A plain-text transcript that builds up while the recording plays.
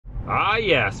Ah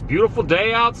yes, beautiful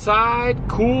day outside,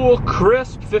 cool,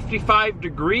 crisp, 55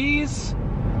 degrees,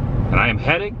 and I am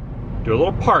heading to a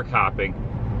little park hopping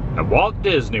at Walt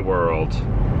Disney World.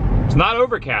 It's not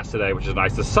overcast today, which is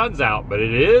nice. The sun's out, but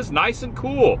it is nice and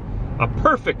cool. A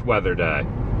perfect weather day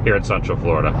here in Central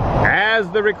Florida.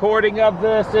 As the recording of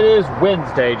this, it is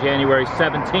Wednesday, January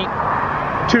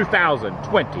 17th,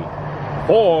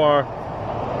 2024.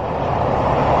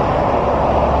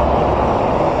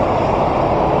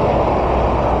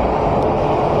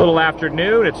 Little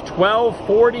afternoon, it's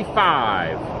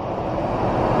 12:45.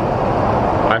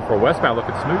 5-4 westbound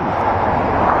looking smooth.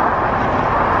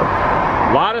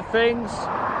 A lot of things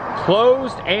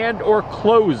closed and or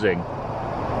closing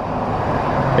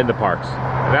in the parks.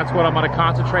 And that's what I'm going to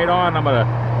concentrate on. I'm going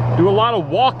to do a lot of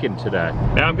walking today.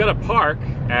 Now I'm going to park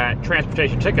at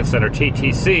Transportation Ticket Center,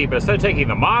 TTC, but instead of taking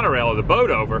the monorail or the boat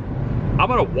over, I'm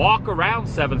going to walk around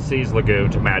Seven Seas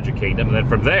Lagoon to Magic Kingdom, and then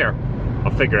from there, I'll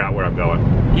figure out where I'm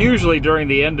going. Usually during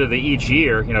the end of each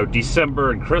year, you know, December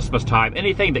and Christmas time,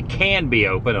 anything that can be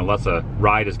open, unless a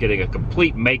ride is getting a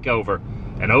complete makeover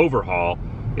and overhaul,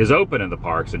 is open in the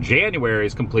parks. And January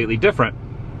is completely different.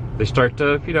 They start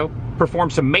to, you know,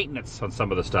 perform some maintenance on some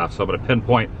of the stuff. So I'm going to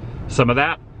pinpoint some of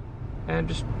that and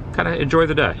just kind of enjoy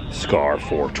the day. Scar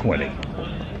 420.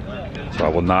 So I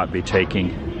will not be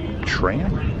taking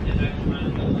tram.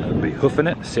 I'll be hoofing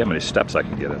it. See how many steps I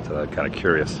can get into that. I'm kind of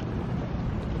curious.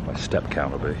 My step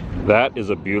count will be. That is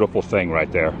a beautiful thing right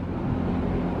there.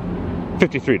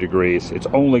 53 degrees. It's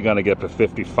only going to get to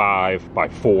 55 by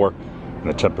 4, and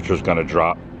the temperature's going to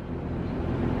drop.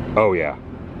 Oh yeah.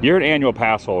 You're an annual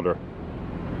pass holder,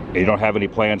 and you don't have any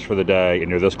plans for the day, and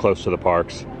you're this close to the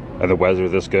parks, and the weather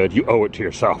is this good, you owe it to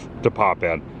yourself to pop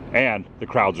in. And the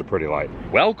crowds are pretty light.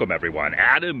 Welcome everyone.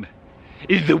 Adam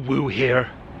is the Woo here.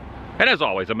 And as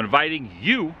always, I'm inviting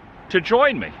you to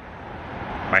join me.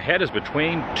 My head is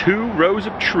between 2 rows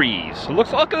of trees.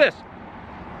 Look at this.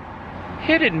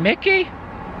 Hit it, Mickey?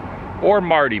 Or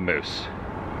Marty Moose?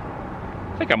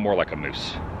 I think I'm more like a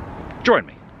moose. Join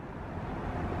me.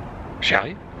 Shall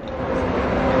you?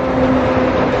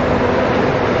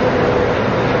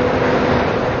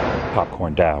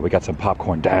 Popcorn down. We got some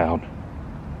popcorn down.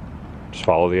 Just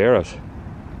follow the arrows.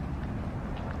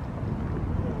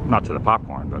 Not to the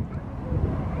popcorn, but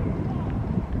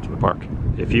to the park.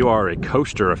 If you are a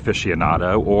coaster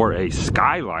aficionado or a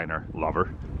Skyliner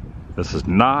lover, this is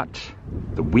not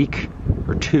the week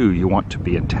or 2 you want to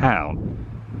be in town,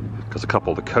 because a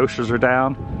couple of the coasters are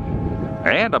down,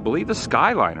 and I believe the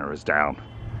Skyliner is down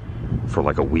for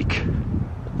like a week.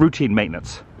 Routine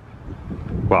maintenance.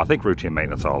 Well, I think routine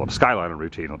maintenance, all of them. Skyliner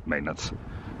routine maintenance.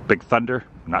 Big Thunder,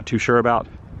 not too sure about.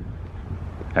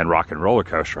 And Rock and Roller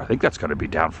Coaster, I think that's going to be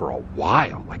down for a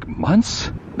while, like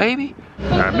months, maybe?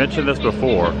 Now, I mentioned this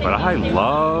before, but I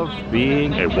love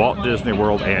being a Walt Disney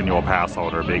World annual pass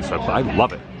holder, I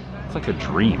love it. It's like a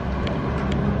dream.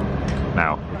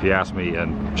 Now, if you ask me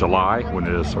in July, when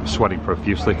it is sort of sweating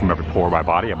profusely from every pore of my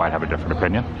body, I might have a different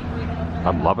opinion.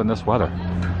 I'm loving this weather.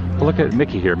 But look at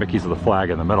Mickey here. Mickey's the flag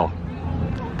in the middle.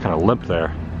 Kind of limp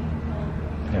there.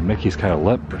 Yeah, Mickey's kind of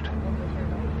limp, but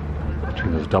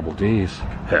between those double D's.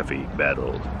 Heavy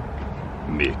metal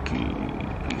Mickey.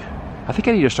 I think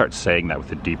I need to start saying that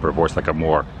with a deeper voice, like a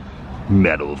more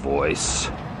metal voice.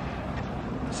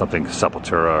 Something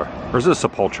Sepultura, or is this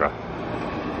Sepultura?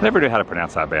 Never knew how to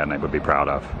pronounce that band name, would be proud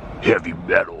of. Heavy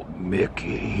metal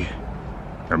Mickey.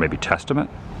 Or maybe Testament.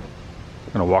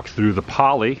 I'm gonna walk through the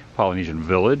Polynesian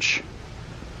Village.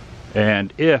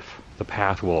 And if the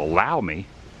path will allow me,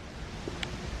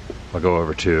 I'll go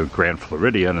over to Grand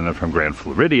Floridian, and then from Grand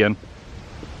Floridian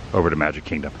over to Magic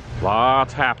Kingdom.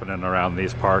 Lots happening around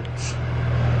these parks.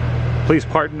 Please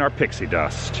pardon our pixie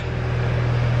dust.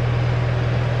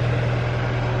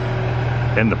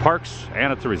 In the parks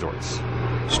and at the resorts.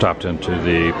 Stopped into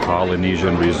the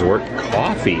Polynesian Resort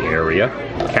coffee area.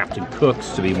 Captain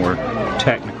Cook's, to be more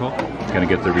technical. Gonna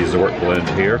get the resort blend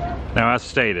here. Now, as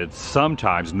stated,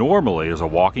 sometimes, normally, there's a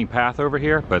walking path over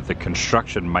here, but the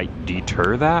construction might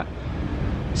deter that.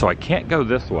 So I can't go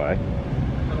this way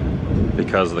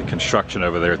because of the construction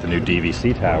over there at the new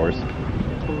DVC towers.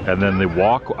 And then the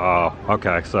walk,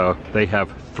 okay, so they have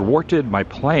thwarted my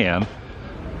plan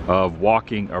of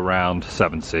walking around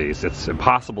Seven Seas. It's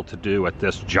impossible to do at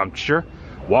this juncture.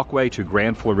 Walkway to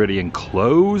Grand Floridian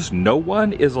closed. No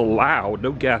one is allowed,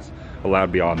 no guests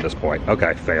allowed beyond this point.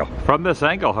 Okay, fail. From this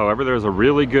angle, however, there's a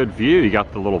really good view. You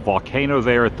got the little volcano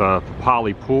there at the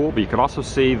Poly Pool, but you can also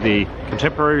see the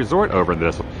Contemporary Resort over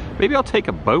this. Maybe I'll take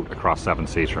a boat across 7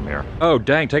 seas from here. Oh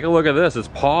dang, take a look at this. It's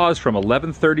paused from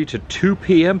 11:30 to 2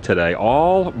 p.m. today.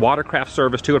 All watercraft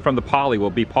service to and from the Poly will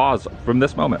be paused from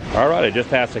this moment. All right, I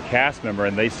just asked a cast member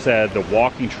and they said the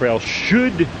walking trail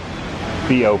should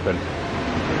be open.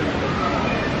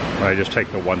 I just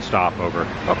take the one stop over.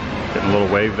 Oh, getting a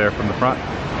little wave there from the front.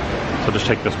 So just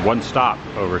take this one stop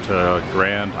over to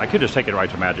Grand. I could just take it right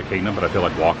to Magic Kingdom, but I feel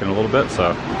like walking a little bit, so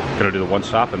I'm gonna do the one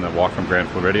stop and then walk from Grand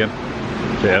Floridian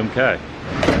to MK.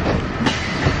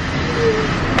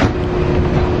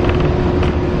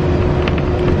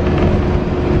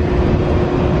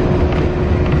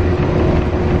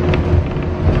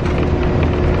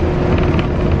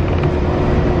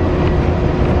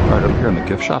 Right over here in the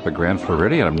gift shop at Grand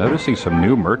Floridian, I'm noticing some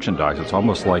new merchandise. It's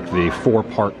almost like the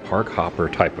 4-part park hopper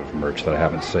type of merch that I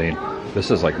haven't seen. This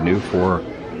is like new for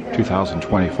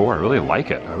 2024. I really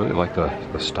like it. I really like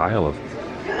the style of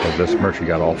this merch. You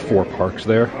got all 4 parks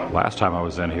there. Last time I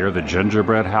was in here, the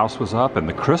gingerbread house was up and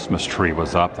the Christmas tree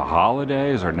was up. The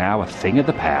holidays are now a thing of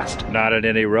the past. Not in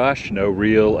any rush, no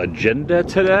real agenda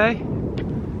today.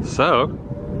 So,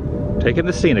 taking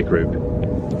the scenic route.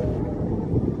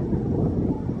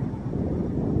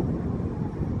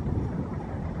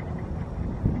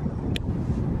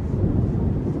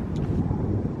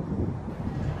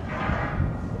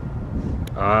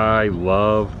 I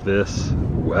love this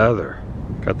weather.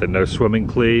 Got the no swimming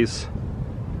please.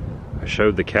 I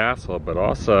showed the castle, but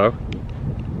also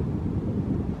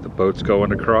the boat's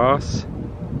going across.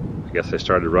 I guess they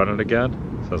started running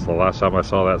again since the last time I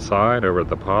saw that sign over at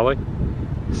the Poly.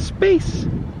 Space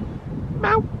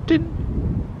Mountain.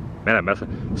 Man, I messed up.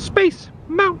 Space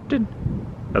Mountain.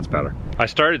 That's better. I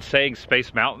started saying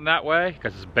Space Mountain that way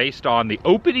because it's based on the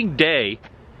opening day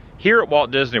here at Walt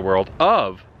Disney World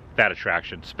of that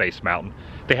attraction, Space Mountain.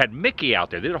 They had Mickey out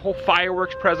there. They did a whole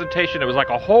fireworks presentation. It was like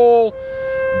a whole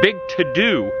big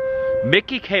to-do.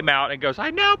 Mickey came out and goes,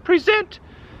 "I now present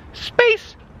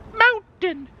Space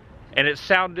Mountain." And it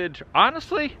sounded,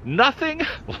 honestly, nothing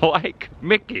like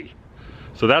Mickey.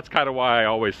 So that's kind of why I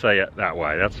always say it that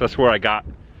way. That's where I got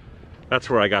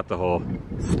the whole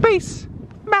Space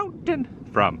Mountain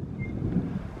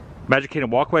from. Magic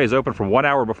Kingdom Walkway is open from 1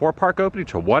 hour before park opening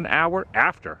to 1 hour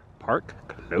after park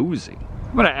closing.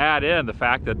 I'm gonna add in the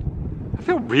fact that I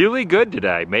feel really good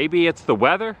today. Maybe it's the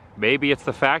weather, maybe it's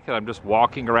the fact that I'm just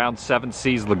walking around Seven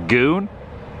Seas Lagoon,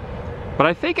 but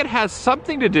I think it has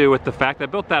something to do with the fact that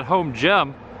I built that home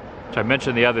gym, which I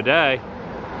mentioned the other day.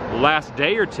 The last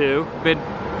day or two, been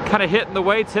kind of hitting the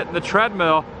weights, hitting the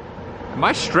treadmill.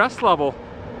 My stress level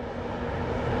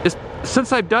is,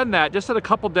 since I've done that, just in a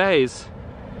couple days,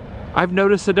 I've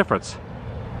noticed a difference.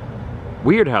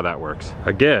 Weird how that works.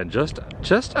 Again, just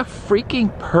a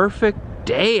freaking perfect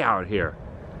day out here.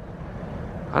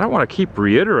 I don't want to keep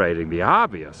reiterating the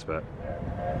obvious, but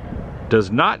does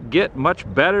not get much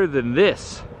better than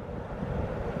this.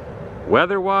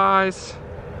 Weather-wise,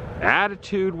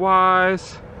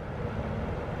 attitude-wise,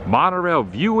 monorail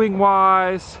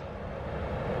viewing-wise.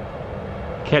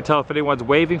 Can't tell if anyone's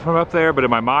waving from up there, but in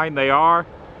my mind they are.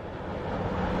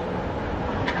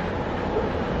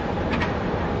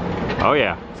 Oh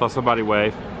yeah, saw somebody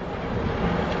wave.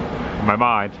 In my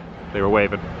mind, they were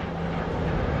waving.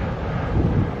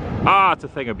 Ah, it's a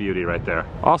thing of beauty right there.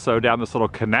 Also, down this little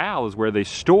canal is where they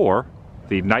store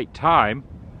the nighttime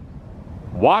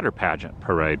water pageant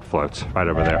parade floats, right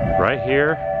over there. Right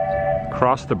here,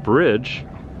 across the bridge,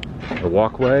 the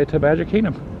walkway to Magic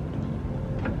Kingdom.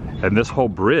 And this whole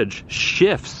bridge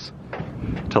shifts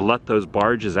to let those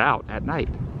barges out at night.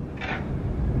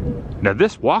 Now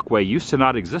this walkway used to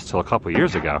not exist till a couple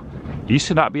years ago. You used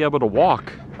to not be able to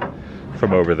walk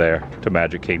from over there to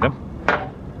Magic Kingdom.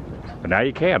 But now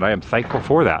you can. I am thankful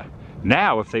for that.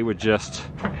 Now if they would just,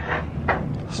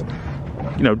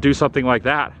 you know, do something like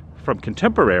that from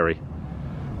Contemporary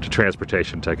to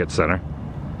Transportation Ticket Center,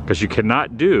 because you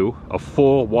cannot do a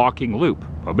full walking loop.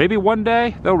 Well, maybe one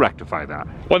day they'll rectify that.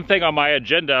 One thing on my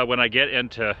agenda when I get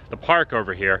into the park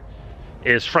over here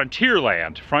is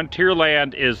Frontierland.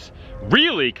 Frontierland is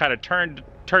really kind of turned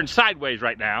sideways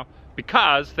right now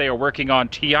because they are working on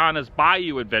Tiana's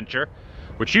Bayou Adventure,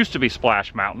 which used to be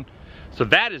Splash Mountain. So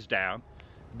that is down.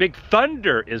 Big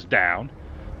Thunder is down.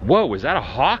 Whoa, is that a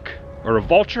hawk or a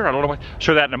vulture? I don't know what. I'll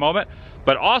show that in a moment.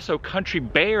 But also Country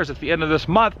Bears at the end of this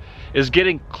month is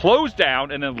getting closed down,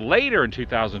 and then later in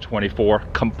 2024,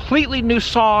 completely new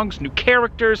songs, new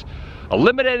characters,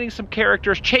 eliminating some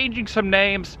characters, changing some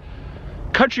names.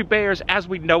 Country Bears as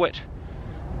we know it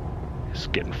is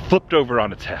getting flipped over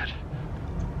on its head.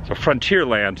 So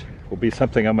Frontierland will be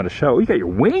something I'm going to show. You got your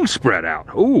wings spread out.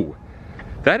 Ooh,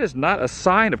 That is not a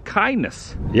sign of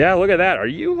kindness. Yeah, look at that. Are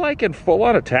you like in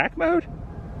full-on attack mode?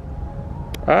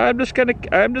 I'm just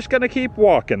gonna keep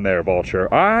walking there,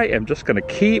 Vulture. I am just gonna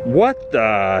keep, what the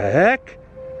heck?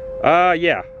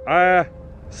 Yeah,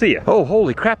 see ya. Oh,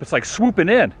 holy crap, it's like swooping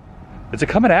in. Is it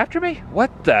coming after me?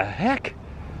 What the heck?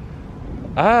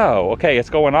 Oh, okay, it's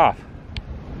going off.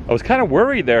 I was kind of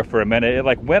worried there for a minute. It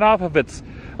like went off of its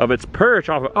perch,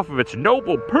 off of its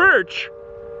noble perch,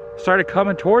 started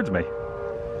coming towards me.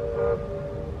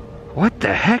 What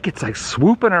the heck? It's like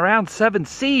swooping around 7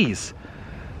 seas.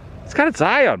 It's got its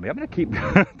eye on me. I'm gonna keep, the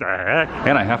heck?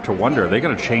 And I have to wonder, are they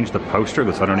gonna change the poster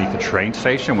that's underneath the train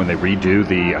station when they redo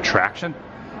the attraction?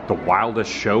 The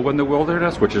wildest show in the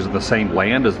wilderness, which is the same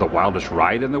land as the wildest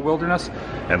ride in the wilderness.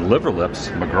 And Liverlips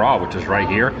McGraw, which is right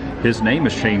here, his name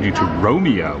is changing to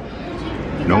Romeo.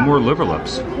 No more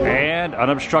Liverlips. And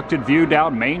unobstructed view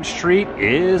down Main Street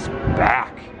is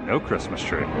back. No Christmas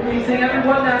tree. We sing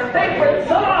everyone their favorite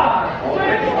song.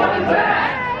 Which one is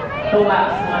that? The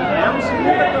last one.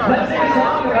 Let's sing a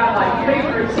song about my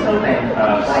favorite snowman.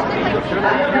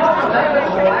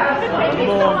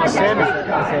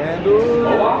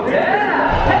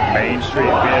 Main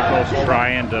Street vehicles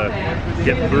trying to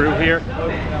get through here.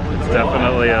 It's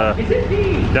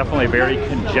definitely very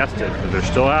congested, but they're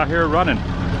still out here running.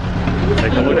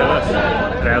 Take a look at this.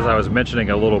 And as I was mentioning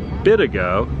a little bit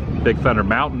ago, Big Thunder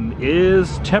Mountain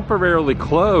is temporarily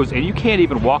closed, and you can't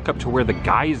even walk up to where the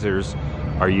geysers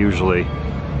are usually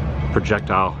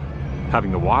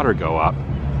having the water go up,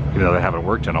 even though they haven't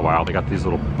worked in a while. They got these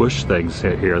little bush things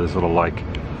here, these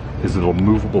little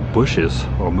movable bushes,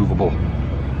 little movable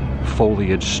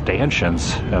foliage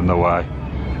stanchions in the way.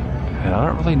 And I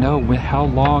don't really know how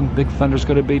long Big Thunder's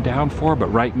going to be down for, but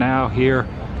right now here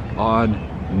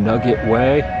on Nugget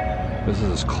Way, this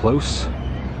is as close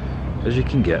as you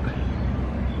can get.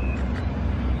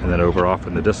 And then over off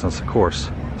in the distance, of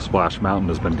course, Splash Mountain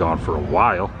has been gone for a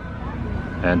while,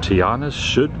 and Tiana's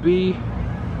should be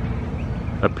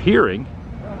appearing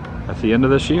at the end of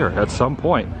this year at some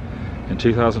point in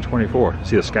 2024.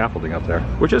 See the scaffolding up there,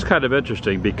 which is kind of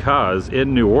interesting because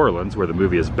in New Orleans, where the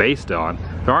movie is based on,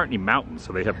 there aren't any mountains,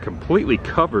 so they have completely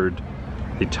covered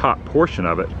the top portion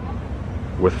of it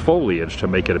with foliage to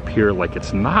make it appear like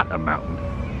it's not a mountain.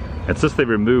 And since they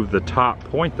removed the top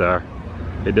point there,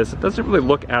 it doesn't really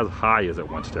look as high as it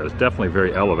once did. It's definitely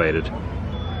very elevated,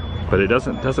 but it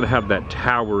doesn't have that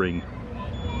towering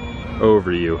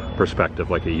over you perspective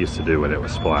like it used to do when it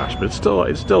was Splash. But it's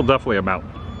still definitely a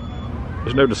mountain.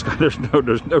 There's no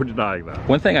denying that.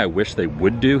 One thing I wish they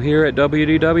would do here at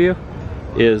WDW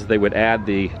is they would add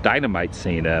the dynamite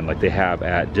scene in like they have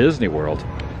at Disney World.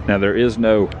 Now there is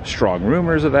no strong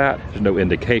rumors of that. There's no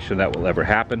indication that will ever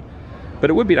happen, but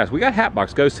it would be nice. We got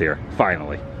Hatbox Ghost here,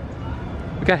 finally.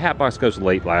 We got Hatbox Ghost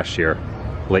late last year,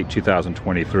 late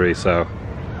 2023, so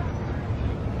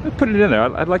I put it in there.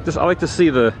 I like to see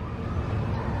the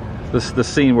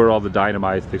scene where all the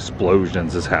dynamite, the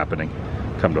explosions is happening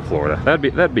come to Florida.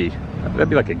 That'd be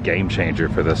like a game changer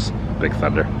for this Big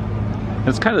Thunder. And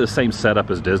it's kind of the same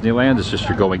setup as Disneyland, it's just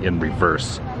you're going in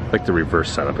reverse, like the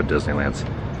reverse setup at Disneyland's.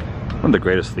 One of the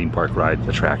greatest theme park ride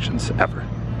attractions ever.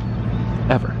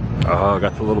 Ever. Oh,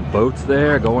 got the little boats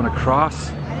there going across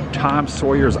Tom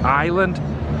Sawyer's Island.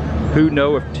 Who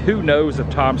knows if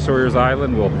Tom Sawyer's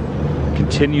Island will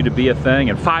continue to be a thing?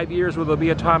 In 5 years, will there be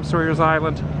a Tom Sawyer's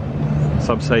Island?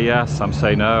 Some say yes, some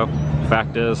say no.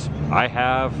 Fact is, I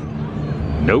have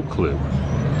no clue.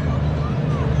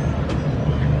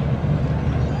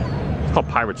 It's called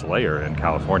Pirate's Lair in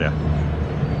California.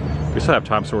 We still have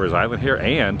Tom Sawyer's Island here,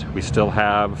 and we still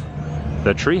have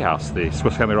the treehouse, the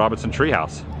Swiss Family Robinson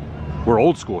treehouse. We're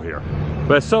old school here.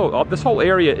 But so, this whole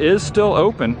area is still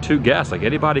open to guests. Like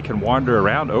anybody can wander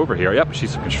around over here. Yep, I see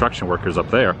some construction workers up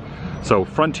there. So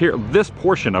this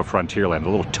portion of Frontierland, the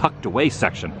little tucked away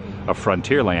section of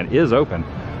Frontierland is open.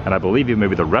 And I believe even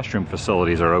maybe the restroom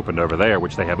facilities are opened over there,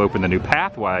 which they have opened the new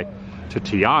pathway to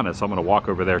Tiana, so I'm gonna walk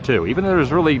over there too. Even though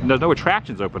there's no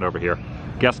attractions open over here,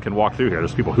 guests can walk through here.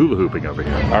 There's people hula hooping over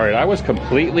here. All right, I was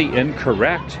completely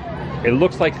incorrect. It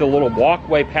looks like the little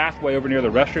walkway pathway over near the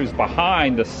restrooms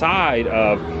behind the side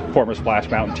of former Splash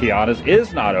Mountain Tiana's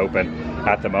is not open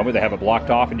at the moment. They have it blocked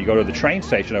off, and you go to the train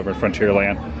station over in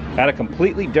Frontierland at a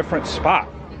completely different spot.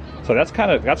 So that's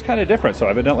kind of different. So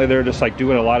evidently they're just like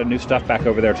doing a lot of new stuff back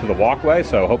over there to the walkway.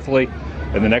 So hopefully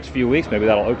in the next few weeks, maybe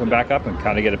that'll open back up and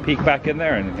kind of get a peek back in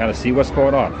there and kind of see what's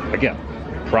going on. Again,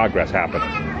 progress happening.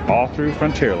 all through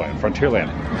Frontierland. Frontierland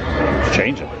is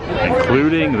changing,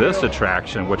 including this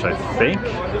attraction, which I think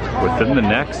within the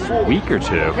next week or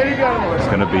two is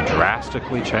going to be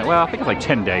drastically changed. Well, I think it's like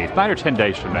 10 days, 9 or 10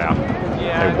 days from now.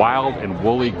 A wild and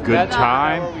woolly good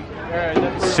time,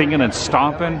 singing and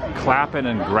stomping, clapping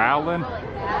and growling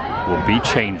will be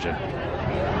changing.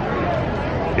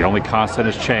 The only constant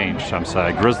is change, I'm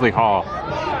saying. Grizzly Hall,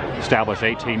 established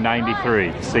 1893.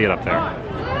 You see it up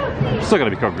there. Still going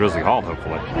to be called Grizzly Hall,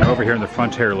 hopefully. Over here in the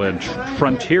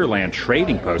Frontierland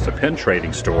Trading Post, a pen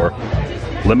trading store,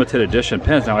 limited edition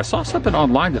pens. Now, I saw something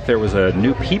online that there was a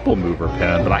new People Mover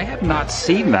pen, but I have not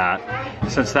seen that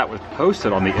since that was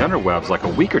posted on the interwebs like a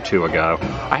week or two ago.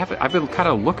 I've been kind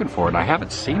of looking for it, and I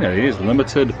haven't seen it. It is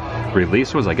limited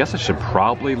release ones. I guess I should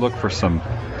probably look for some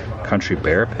Country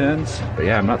Bear pens, but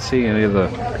yeah, I'm not seeing any of the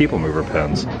People Mover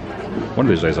pens. One of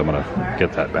these days I'm going to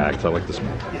get that bag because I like this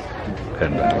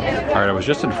pen bag. All right, I was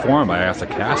just informed, I asked a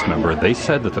cast member, they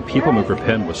said that the People Mover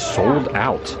pen was sold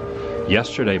out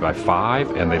yesterday by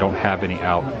 5 and they don't have any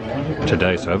out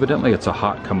today, so evidently it's a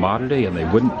hot commodity and they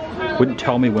wouldn't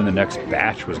tell me when the next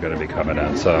batch was going to be coming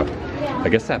in. So I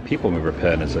guess that People Mover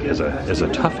pen is a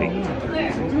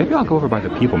toughie. Maybe I'll go over by the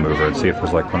People Mover and see if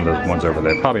there's like one of those ones over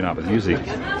there. Probably not, but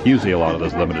usually a lot of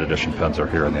those limited edition pens are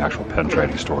here in the actual pen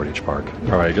trading store at each park.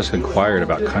 All right, I just inquired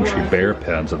about Country Bear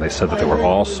pens and they said that they were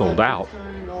all sold out.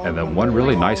 And then one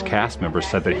really nice cast member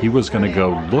said that he was going to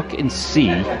go look and see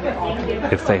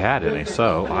if they had any.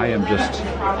 So I am just,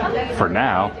 for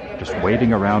now, just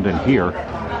waiting around in here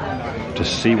to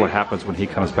see what happens when he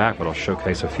comes back. But I'll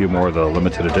showcase a few more of the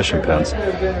limited edition pens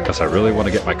because I really want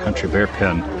to get my Country Bear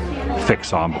pen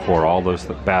fix on before all those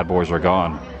bad boys are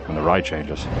gone when the ride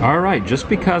changes. All right, just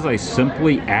because I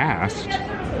simply asked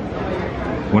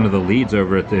one of the leads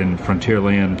over at the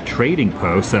Frontierland Trading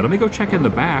Post said, let me go check in the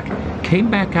back,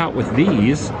 came back out with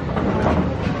these,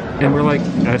 and we're like,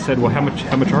 I said, well, how much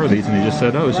are these? And he just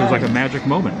said, oh, this is like a magic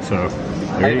moment. So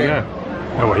there you go.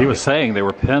 Oh, well, he was saying they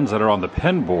were pens that are on the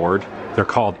pen board. They're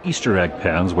called Easter egg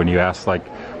pens. When you ask, like,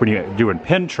 when you're doing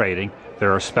pen trading,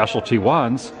 there are specialty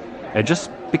ones. And just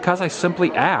because I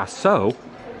simply asked, so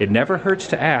it never hurts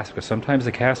to ask, because sometimes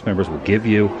the cast members will give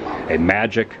you a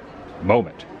magic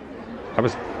moment. I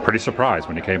was pretty surprised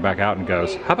when he came back out and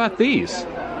goes, how about these?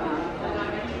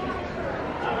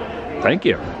 Thank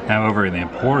you. Now over in the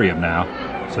Emporium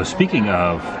now. So speaking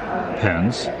of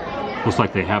pens, looks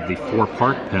like they have the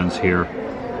 4-part pens here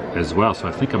as well. So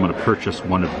I think I'm going to purchase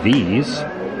one of these.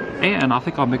 And I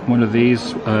think I'll make one of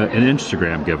these an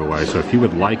Instagram giveaway. So if you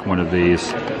would like one of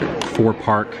these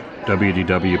 4-part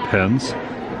WDW pens,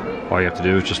 all you have to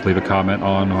do is just leave a comment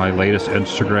on my latest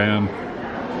Instagram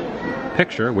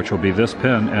picture, which will be this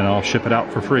pen, and I'll ship it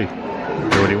out for free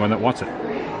to anyone that wants it.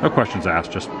 No questions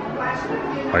asked, just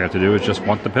all you have to do is just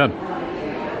want the pen.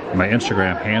 My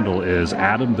Instagram handle is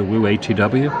AdamTheWoo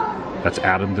ATW. That's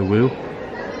AdamTheWoo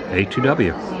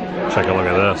A2W. Take a look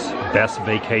at this. Best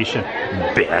vacation,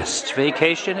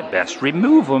 best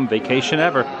remove them vacation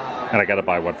ever. And I gotta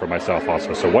buy one for myself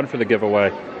also. So one for the giveaway,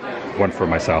 one for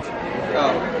myself.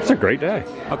 It's a great day.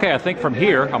 Okay, I think from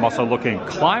here, I'm also looking,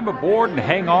 climb aboard and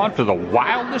hang on for the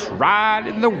wildest ride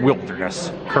in the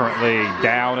wilderness. Currently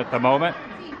down at the moment.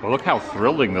 Well, look how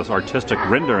thrilling this artistic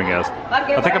rendering is.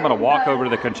 I think I'm gonna walk over to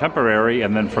the Contemporary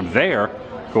and then from there,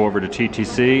 go over to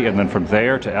TTC and then from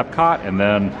there to Epcot and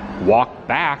then walk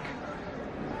back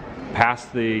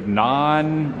past the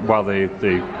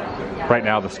right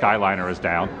now the Skyliner is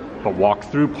down, but walk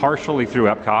through partially through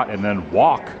Epcot and then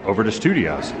walk over to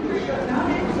Studios.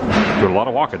 Do a lot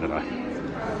of walking today.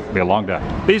 It'll be a long day.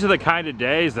 These are the kind of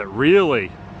days that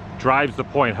really drives the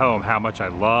point home how much I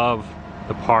love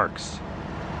the parks.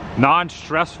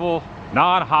 Non-stressful,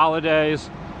 non-holidays,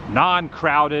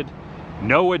 non-crowded,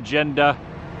 no agenda,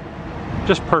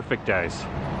 just perfect days.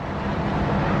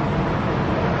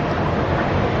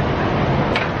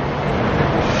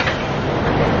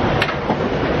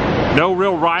 No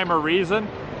real rhyme or reason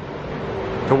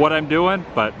to what I'm doing,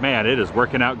 but man, it is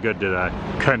working out good today.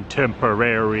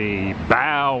 Contemporary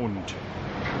bound.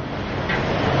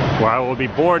 Where I will be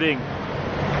boarding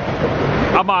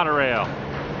a monorail,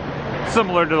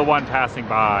 similar to the one passing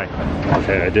by.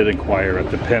 Okay, I did inquire at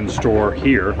the pen store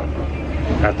here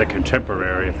at the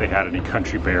Contemporary if they had any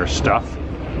Country Bear stuff,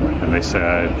 and they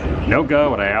said no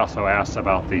go. And I also asked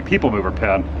about the People Mover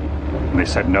pen, and they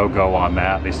said no go on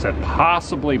that. They said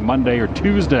possibly Monday or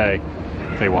Tuesday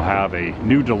they will have a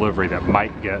new delivery that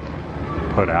might get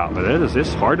put out. But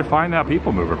it's hard to find that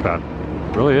People Mover pen.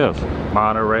 It really is.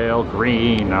 Monorail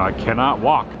green. Now I cannot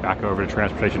walk back over to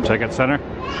Transportation Ticket Center,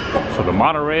 so the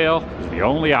monorail is the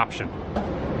only option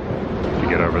to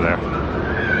get over there.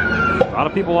 Not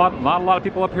a lot of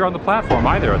people up here on the platform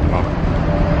either at the moment.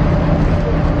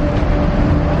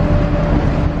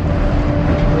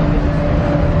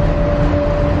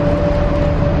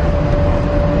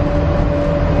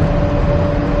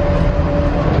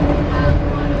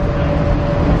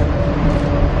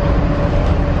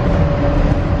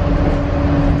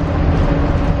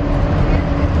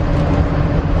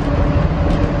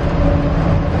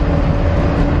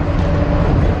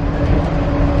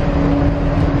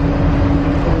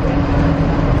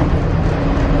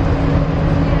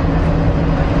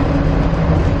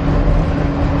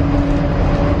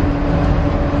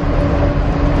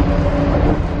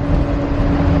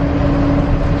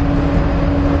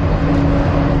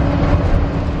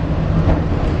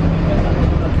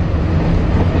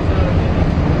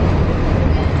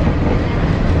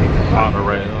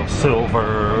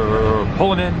 Silver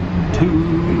pulling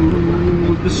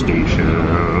into the station.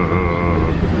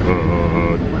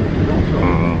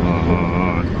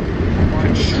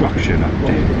 Construction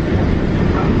update.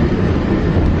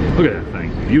 Look at that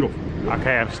thing, beautiful.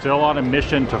 Okay, I'm still on a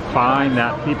mission to find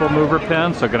that people mover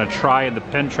pin, so I'm gonna try in the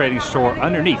pin trading store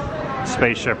underneath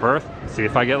Spaceship Earth, see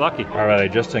if I get lucky. All right, I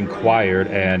just inquired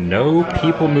and no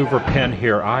people mover pin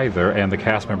here either, and the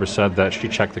cast member said that she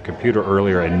checked the computer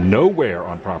earlier and nowhere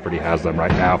on property has them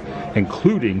right now,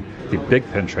 including the big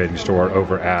pin trading store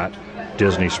over at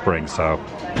Disney Springs, so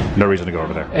no reason to go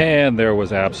over there. And there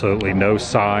was absolutely no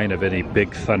sign of any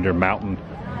Big Thunder Mountain,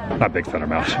 not Big Thunder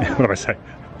Mountain, what am I saying?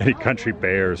 Any Country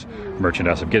Bears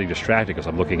merchandise. I'm getting distracted because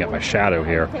I'm looking at my shadow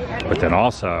here, but then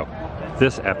also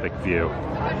this epic view.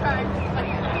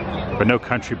 But no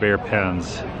Country Bear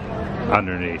pins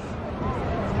underneath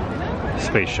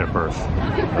Spaceship Earth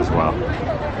as well.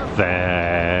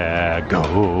 There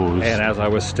goes. And as I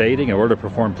was stating, in order to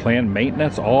perform planned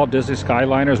maintenance, all Disney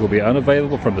Skyliners will be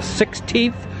unavailable from the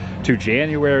 16th to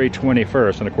January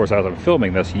 21st. And of course, as I'm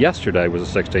filming this, yesterday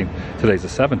was the 16th, today's the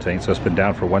 17th, so it's been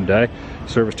down for one day.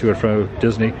 Service to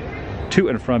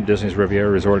and from Disney's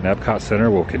Riviera Resort and Epcot Center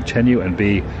will continue and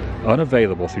be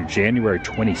unavailable through January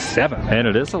 27th. And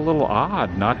it is a little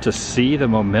odd not to see the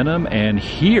momentum and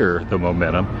hear the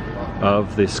momentum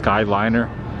of the Skyliner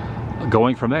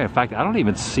going from there. In fact, I don't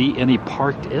even see any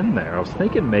parked in there. I was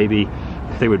thinking maybe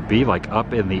they would be like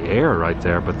up in the air right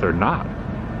there, but they're not.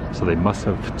 So they must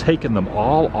have taken them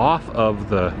all off of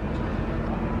the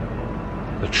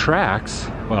tracks.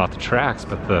 Well, not the tracks,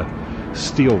 but the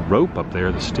steel rope up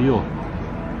there, the steel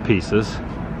pieces.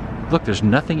 Look, there's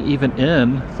nothing even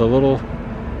in the little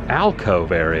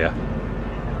alcove area.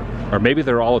 Or maybe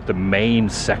they're all at the main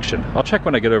section. I'll check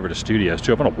when I get over to Studios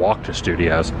too. I'm gonna walk to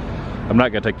Studios. I'm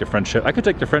not gonna take the Friendship. I could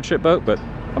take the Friendship boat, but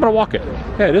I'm gonna walk it.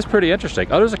 Yeah, it is pretty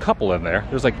interesting. Oh, there's a couple in there.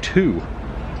 There's like two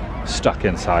stuck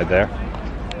inside there.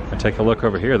 And take a look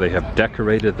over here. They have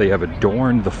decorated, they have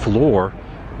adorned the floor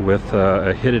with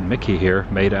a hidden Mickey here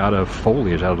made out of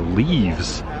foliage, out of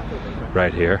leaves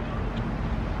right here.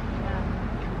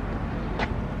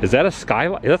 Is that a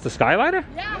Skyliner? That's the Skyliner?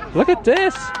 Yeah. Look at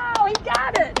this. Oh, he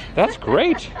got it. That's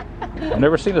great. I've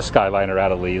never seen a Skyliner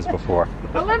out of leaves before.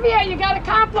 Olivia, you got a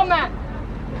compliment.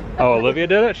 Oh, Olivia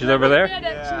did it? She's over there? Did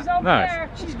it. She's over Nice. there.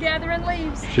 She's gathering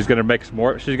leaves. She's gonna make some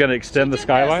more, she's gonna extend the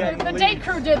Skyliner? The day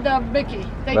crew did the Mickey.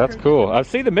 That's cool. I've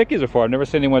seen the Mickeys before. I've never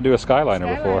seen anyone do a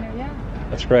Skyliner before. Yeah.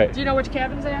 That's great. Do you know which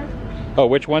cabins they are? Oh,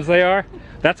 which ones they are?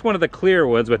 That's one of the clear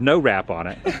ones with no wrap on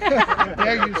it.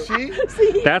 There you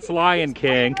see? That's Lion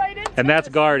King, right into and that's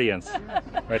it. Guardians.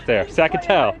 Right there. So I can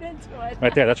tell. Right into it.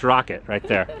 Right there, that's Rocket, right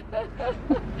there.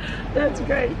 That's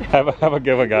great. Have a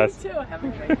good one, guys. You too. Have a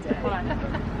great day.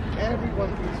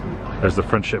 There's the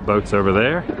Friendship boats over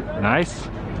there. Nice.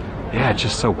 Yeah, it's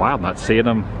just so wild not seeing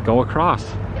them go across.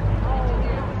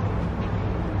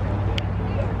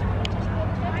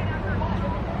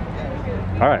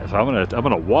 All right, so I'm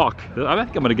gonna walk. I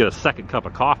think I'm gonna get a second cup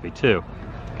of coffee too.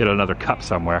 Get another cup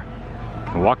somewhere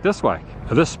and walk this way.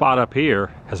 Now, this spot up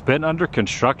here has been under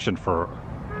construction for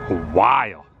a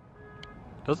while.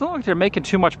 Doesn't look like they're making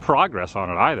too much progress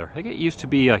on it either. I think it used to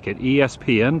be like an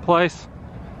ESPN place,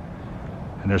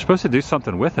 and they're supposed to do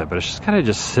something with it, but it's just kind of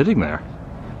just sitting there.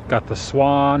 Got the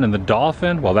swan and the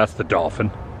dolphin. Well, that's the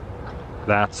dolphin.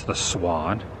 That's the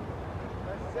swan.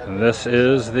 And this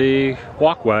is the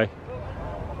walkway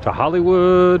to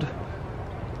Hollywood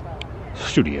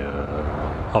Studios,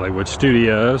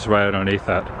 right underneath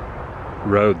that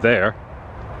road there,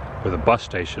 where the bus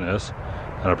station is.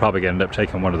 And I'll probably end up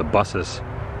taking one of the buses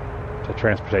to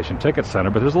Transportation Ticket Center.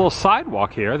 But there's a little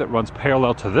sidewalk here that runs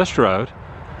parallel to this road,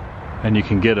 and you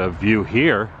can get a view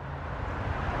here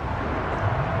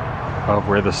of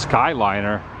where the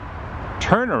Skyliner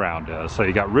turnaround is. So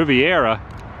you got Riviera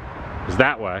is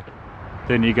that way,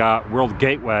 Then you got World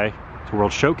Gateway to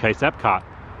World Showcase, Epcot,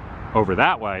 over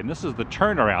that way. And this is the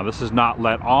turnaround. This is not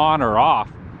let on or off.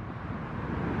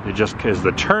 It just is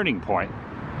the turning point.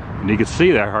 And you can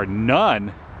see there are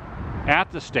none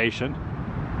at the station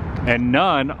and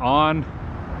none on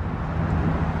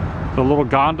the little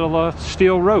gondola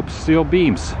steel ropes, steel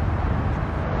beams.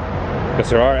 Because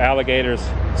there are alligators,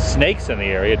 snakes in the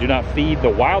area. Do not feed the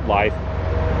wildlife,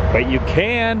 but you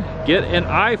can get an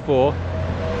eyeful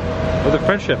of the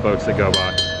friendship boats that go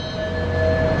by.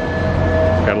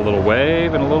 Got a little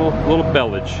wave and a little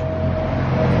bellage.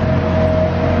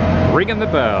 Ringing the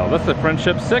bell. That's the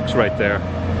Friendship 6 right there.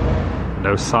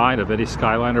 No sign of any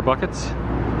Skyliner buckets.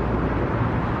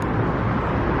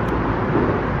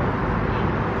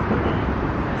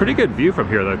 Pretty good view from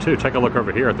here though too. Take a look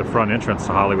over here at the front entrance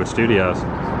to Hollywood Studios.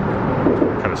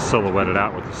 Kind of silhouetted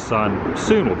out with the sun.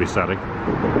 Soon will be setting.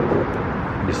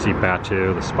 You see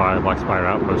Batu, the Black Spire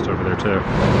Outpost over there too.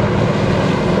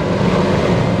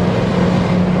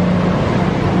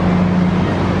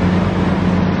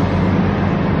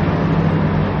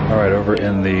 Alright, over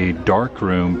in the dark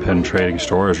room pen trading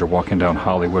store as you're walking down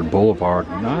Hollywood Boulevard,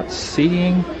 not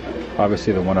seeing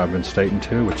obviously the one I've been stating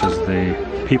to, which is the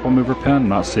People Mover pen.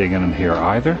 Not seeing it in here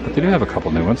either, but they do have a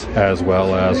couple new ones, as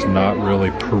well as not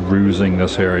really perusing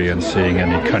this area and seeing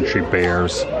any Country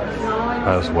Bears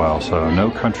as well. So no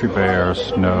Country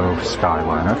Bears, no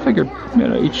Skyliner. I figured, you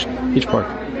know, each park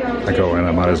I go in,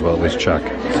 I might as well at least check.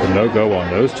 So no go on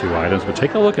those two items, but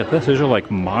take a look at this. These are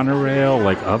like monorail,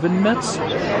 like oven mitts,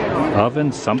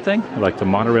 oven something, like the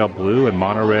monorail blue and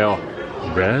monorail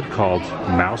red called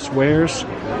Mousewares.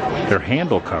 They're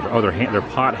handle cover. Oh, they're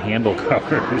pot handle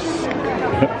covers.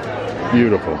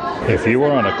 Beautiful. If you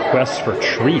are on a quest for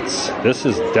treats, this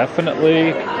is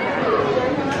definitely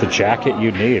the jacket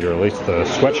you need, or at least the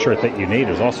sweatshirt that you need.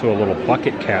 There's also a little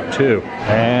bucket cap too.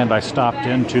 And I stopped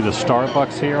into the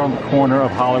Starbucks here on the corner of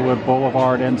Hollywood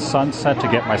Boulevard and Sunset to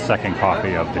get my second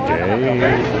coffee of the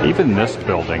day. Even this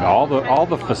building, all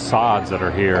the facades that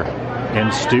are here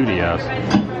in studios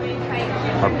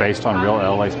are based on real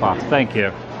LA spots. Thank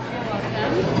you.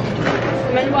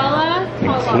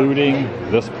 Including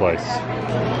this place.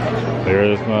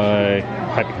 There's my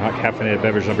piping hot caffeinated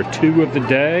beverage number 2 of the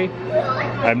day.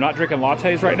 I'm not drinking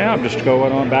lattes right now. I'm just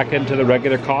going on back into the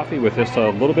regular coffee with just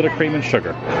a little bit of cream and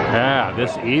sugar. Yeah,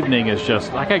 this evening is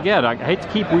just, like again, I hate to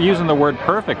keep using the word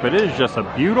perfect, but it is just a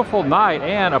beautiful night,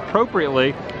 and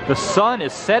appropriately, the sun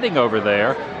is setting over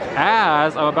there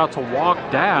as I'm about to walk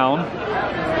down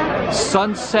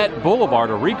Sunset Boulevard,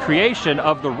 a recreation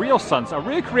of the real Sunset, a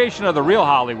recreation of the real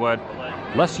Hollywood.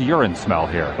 Less urine smell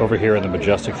here. Over here in the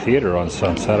Majestic Theater on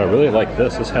Sunset, I really like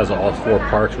this. This has all 4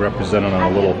 parks represented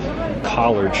on a little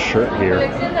collared shirt here.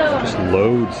 Just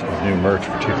loads of new merch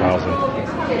for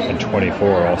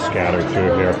 2024 all scattered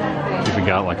through here. Even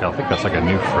got like, I think that's like a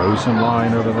new Frozen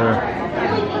line over there.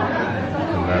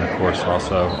 And then of course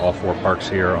also all 4 parks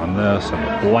here on this, and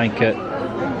a blanket.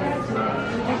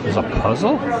 There's a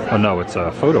puzzle? Oh no, it's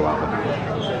a photo album.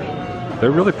 They're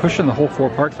really pushing the whole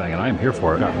 4-park thing, and I am here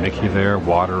for it. Got Mickey there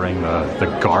watering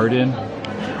the garden.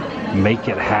 Make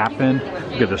it happen.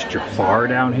 Look at this Jafar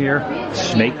down here.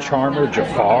 Snake Charmer,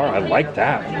 Jafar. I like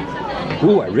that.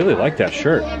 Ooh, I really like that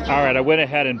shirt. All right, I went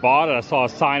ahead and bought it. I saw a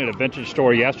sign at a vintage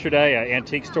store yesterday, an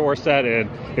antique store said, and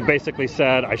it basically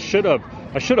said I should have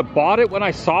bought it when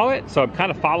I saw it, so I'm kind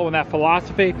of following that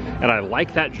philosophy, and I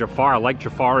like that Jafar. I like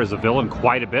Jafar as a villain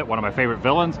quite a bit, one of my favorite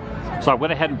villains. So I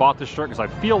went ahead and bought this shirt because I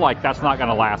feel like that's not going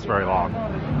to last very long.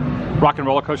 Rock and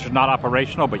Roller Coaster is not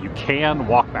operational, but you can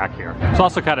walk back here. It's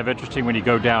also kind of interesting when you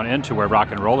go down into where Rock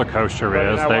and Roller Coaster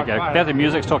is. They have the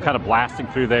music still kind of blasting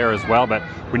through there as well, but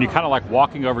when you kind of like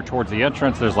walking over towards the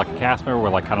entrance, there's like a cast member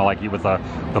where like kind of like you with the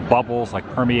bubbles like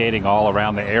permeating all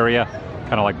around the area,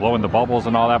 kind of like blowing the bubbles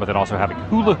and all that, but then also having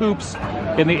hula hoops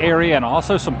in the area, and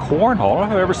also some cornhole. I don't know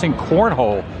if I've ever seen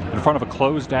cornhole in front of a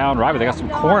closed down ride, but they got some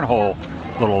cornhole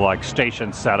little like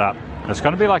stations set up. And it's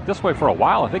going to be like this way for a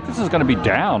while. I think this is going to be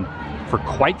down for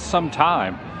quite some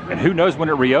time, and who knows when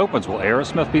it reopens. Will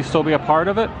Aerosmith still be a part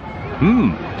of it?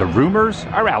 The rumors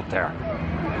are out there.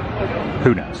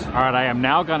 Who knows? All right, I am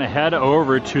now going to head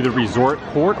over to the resort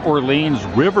Port Orleans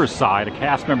Riverside. A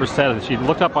cast member said that she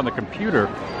looked up on the computer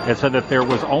and said that there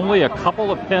was only a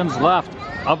couple of pins left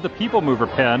of the People Mover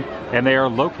pin, and they are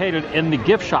located in the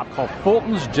gift shop called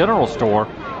Fulton's General Store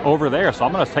over there. So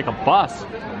I'm going to take a bus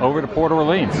over to Port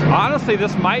Orleans. Honestly,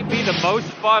 this might be the most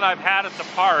fun I've had at the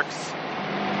parks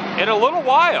in a little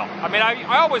while. I mean,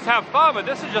 I always have fun, but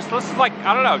this is like,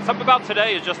 I don't know, something about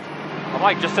today is just, I'm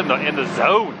like just in the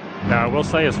zone. Now, I will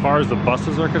say, as far as the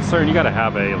buses are concerned, you got to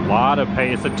have a lot of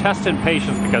patience. It's a test in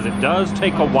patience because it does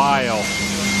take a while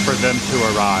for them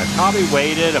to arrive. Probably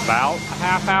waited about a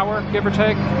half hour, give or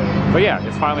take. But yeah,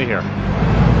 it's finally here.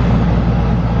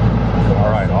 All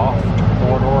right, off to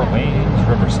Port Orleans,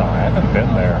 Riverside. I haven't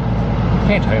been there. I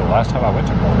can't tell you the last time I went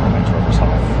to Port Orleans,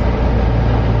 Riverside.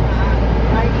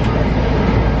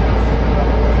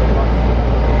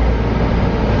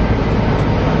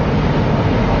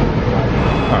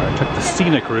 All right, took the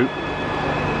scenic route,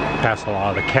 past a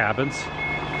lot of the cabins,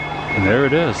 and there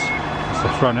it is. It's the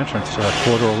front entrance to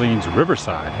Port Orleans,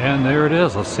 Riverside, and there it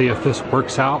is. Let's see if this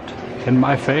works out in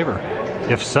my favor.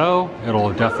 If so,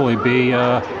 it'll definitely be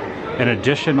an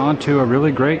addition onto a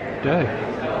really great day.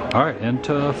 All right,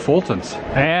 into Fulton's,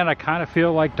 and I kind of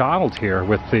feel like Donald here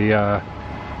with the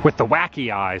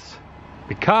wacky eyes,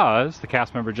 because the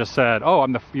cast member just said, "Oh,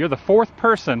 you're the fourth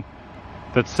person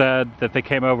that said that they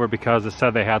came over because it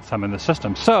said they had some in the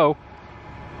system." So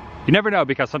you never know,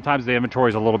 because sometimes the inventory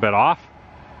is a little bit off,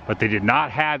 but they did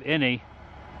not have any.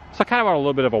 So kind of on a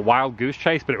little bit of a wild goose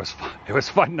chase, but it was fun. It was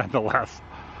fun nonetheless.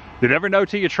 You never know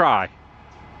till you try.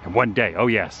 And one day, oh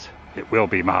yes, it will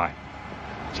be mine.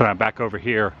 So I'm back over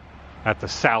here at the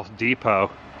South Depot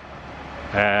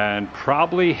and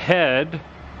probably head,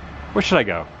 where should I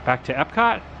go? Back to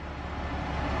Epcot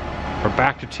or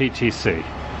back to TTC?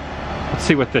 Let's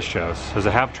see what this shows. Does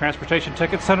it have Transportation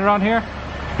Ticket Center on here?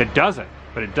 It doesn't,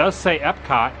 but it does say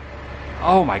Epcot.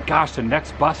 Oh my gosh, the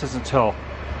next bus is until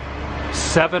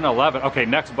 7:11. Okay,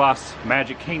 next bus,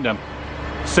 Magic Kingdom,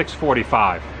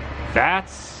 6:45.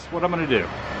 That's what I'm gonna do.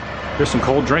 Here's some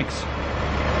cold drinks.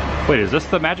 Wait, is this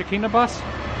the Magic Kingdom bus?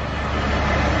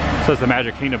 It says the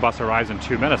Magic Kingdom bus arrives in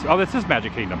 2 minutes. Oh, this is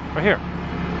Magic Kingdom, right here.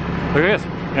 Look at this,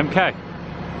 MK.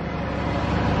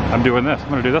 I'm doing this, I'm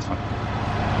gonna do this one.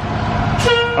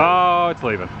 Oh, it's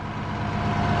leaving.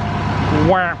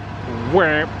 Wham,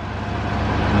 wham,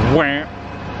 wham,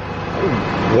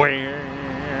 wham.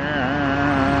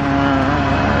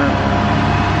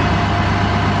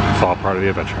 It's all part of the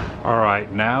adventure. All right,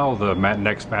 now the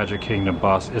next Magic Kingdom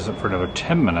bus isn't for another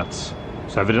 10 minutes.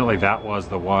 So evidently that was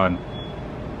the one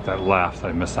that left.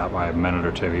 I missed out by a minute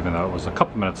or two, even though it was a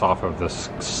couple minutes off of the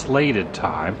slated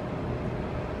time.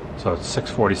 So it's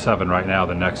 6:47 right now.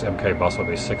 The next MK bus will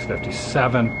be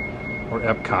 6:57, or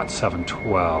Epcot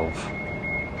 7:12.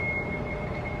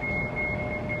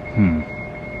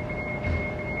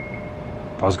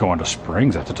 If I was going to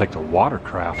Springs, I have to take the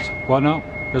watercraft. Well, no,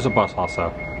 there's a bus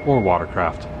also, or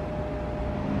watercraft.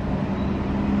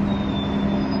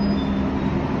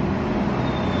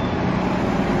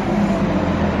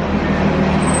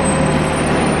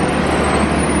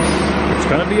 It's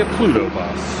gonna be a Pluto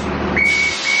bus.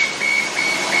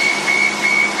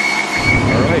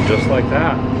 Alright, just like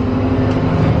that.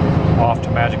 Off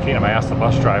to Magic Kingdom. I asked the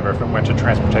bus driver if it went to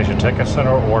Transportation Ticket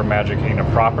Center or Magic Kingdom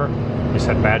proper. He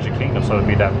said Magic Kingdom, so it'd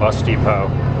be that bus depot.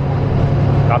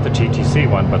 Not the TTC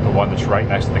one, but the one that's right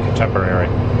next to the Contemporary.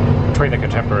 Between the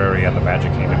Contemporary and the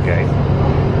Magic Kingdom gate.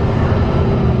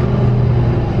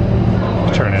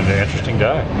 Turn into an interesting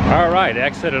day. Alright,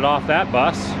 exited off that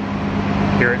bus.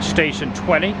 Here at Station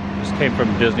 20. Just came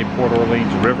from Disney Port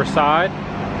Orleans Riverside.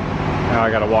 Now I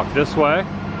gotta walk this way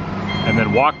and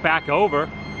then walk back over.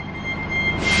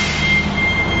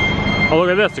 Oh, look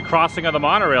at this, the crossing of the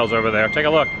monorails over there. Take a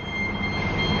look.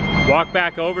 Walk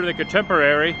back over to the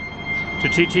Contemporary to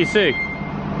TTC.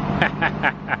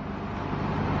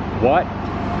 What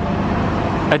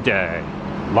a day.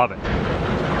 Love it.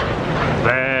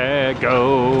 There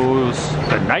goes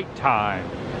the nighttime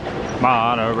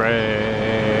monorail.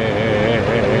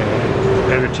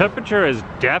 And the temperature has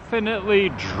definitely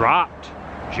dropped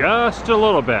just a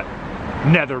little bit.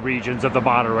 Nether regions of the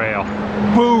monorail.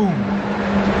 Boom!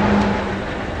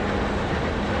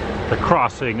 The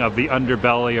crossing of the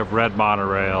underbelly of red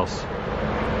monorails.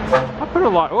 I put a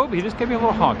lot. Oh, he just gave me a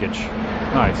little honkage.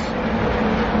 Nice.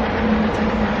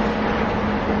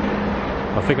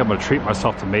 I think I'm going to treat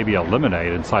myself to maybe a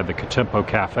lemonade inside the Katempo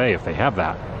Cafe if they have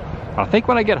that. I think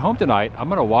when I get home tonight, I'm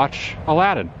going to watch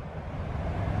Aladdin.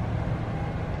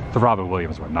 The Robin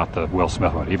Williams one, not the Will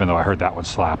Smith one, even though I heard that one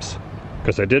slaps.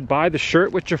 Because I did buy the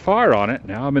shirt with Jafar on it.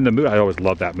 Now I'm in the mood. I always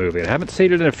love that movie. I haven't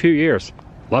seen it in a few years.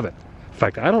 Love it. In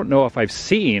fact, I don't know if I've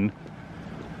seen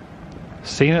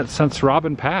it since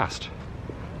Robin passed.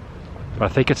 But I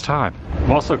think it's time.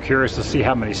 I'm also curious to see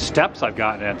how many steps I've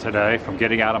gotten in today from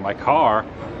getting out of my car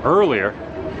earlier.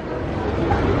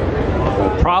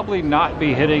 We'll probably not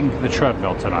be hitting the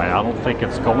treadmill tonight. I don't think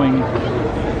it's going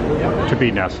to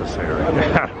be necessary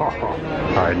at all.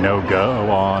 All right, no go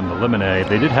on the lemonade.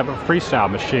 They did have a freestyle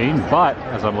machine, but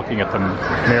as I'm looking at the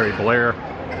Mary Blair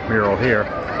mural here.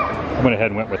 I went ahead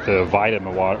and went with the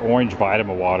vitamin water, orange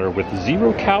vitamin water with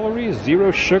 0 calories,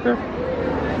 0 sugar.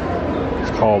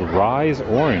 It's called Rise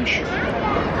Orange.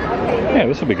 Yeah,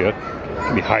 this will be good.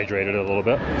 Can be hydrated a little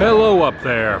bit. Hello up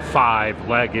there,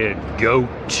 5-legged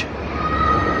goat.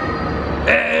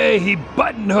 Hey, he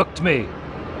button hooked me.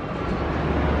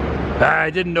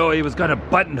 I didn't know he was gonna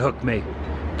button hook me.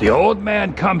 The old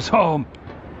man comes home.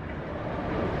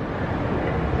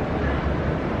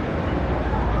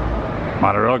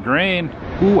 Monorail green.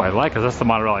 Ooh, I like it. That's the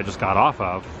monorail I just got off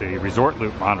of, the Resort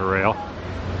Loop monorail.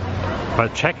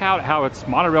 But check out how it's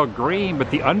monorail green, but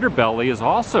the underbelly is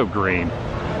also green.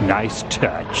 Nice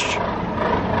touch.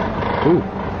 Ooh,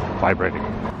 vibrating.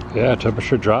 Yeah,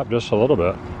 temperature dropped just a little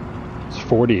bit. It's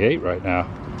 48 right now.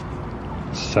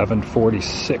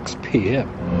 7:46 p.m.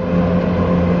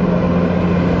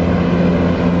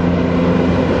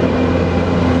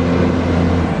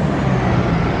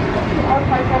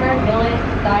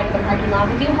 Side of the parking lot.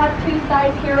 We do have 2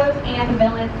 sides, heroes and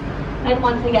villains. And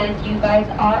once again, you guys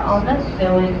are on the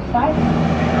villain side.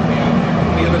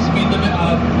 We have a speed limit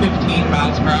of 15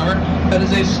 miles per hour. That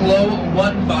is a slow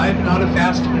 1.5, not a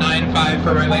fast 9.5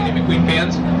 for my Lightning McQueen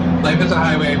fans. Life is a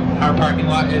highway. Our parking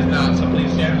lot is not, so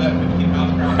please stand at 15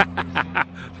 miles per hour.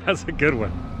 That's a good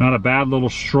one. Not a bad little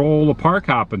stroll of park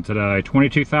hopping today.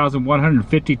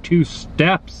 22,152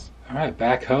 steps. All right,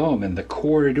 back home in the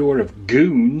corridor of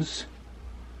goons.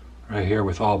 Right here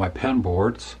with all my pen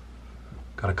boards.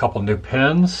 Got a couple new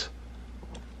pens.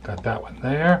 Got that one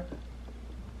there.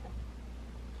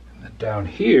 And then down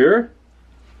here,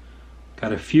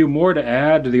 got a few more to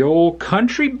add to the old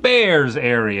Country Bears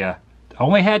area. I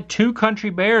only had 2 Country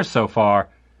Bears so far,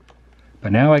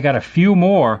 but now I got a few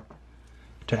more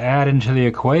to add into the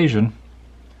equation.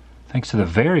 Thanks to the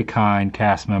very kind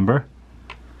cast member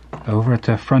over at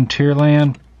the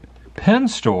Frontierland Pen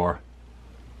Store.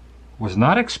 Was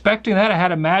not expecting that. I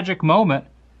had a magic moment.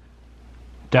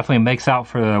 Definitely makes out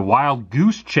for the wild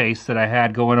goose chase that I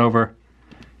had going over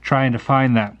trying to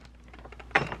find that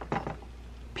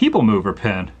People Mover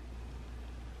pen.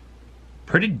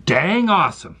 Pretty dang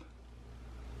awesome.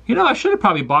 You know, I should have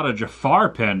probably bought a Jafar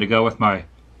pen to go with my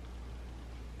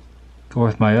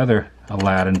other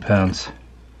Aladdin pens.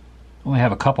 Only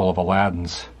have a couple of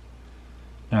Aladdins.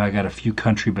 Now I got a few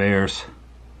Country Bears.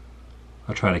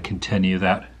 I'll try to continue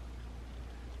that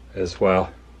as well.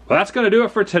 Well, that's going to do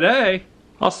it for today.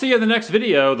 I'll see you in the next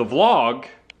video. The vlog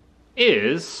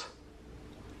is...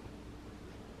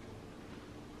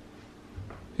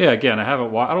 Yeah, again, I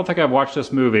don't think I've watched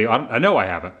this movie. I know I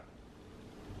haven't.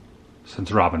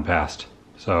 Since Robin passed.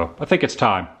 So, I think it's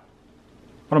time.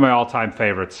 One of my all-time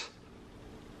favorites.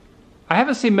 I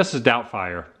haven't seen Mrs.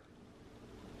 Doubtfire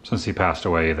since he passed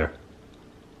away either.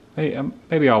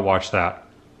 Maybe I'll watch that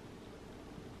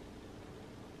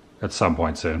at some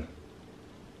point soon.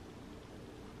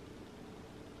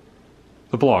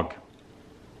 The vlog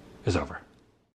is over.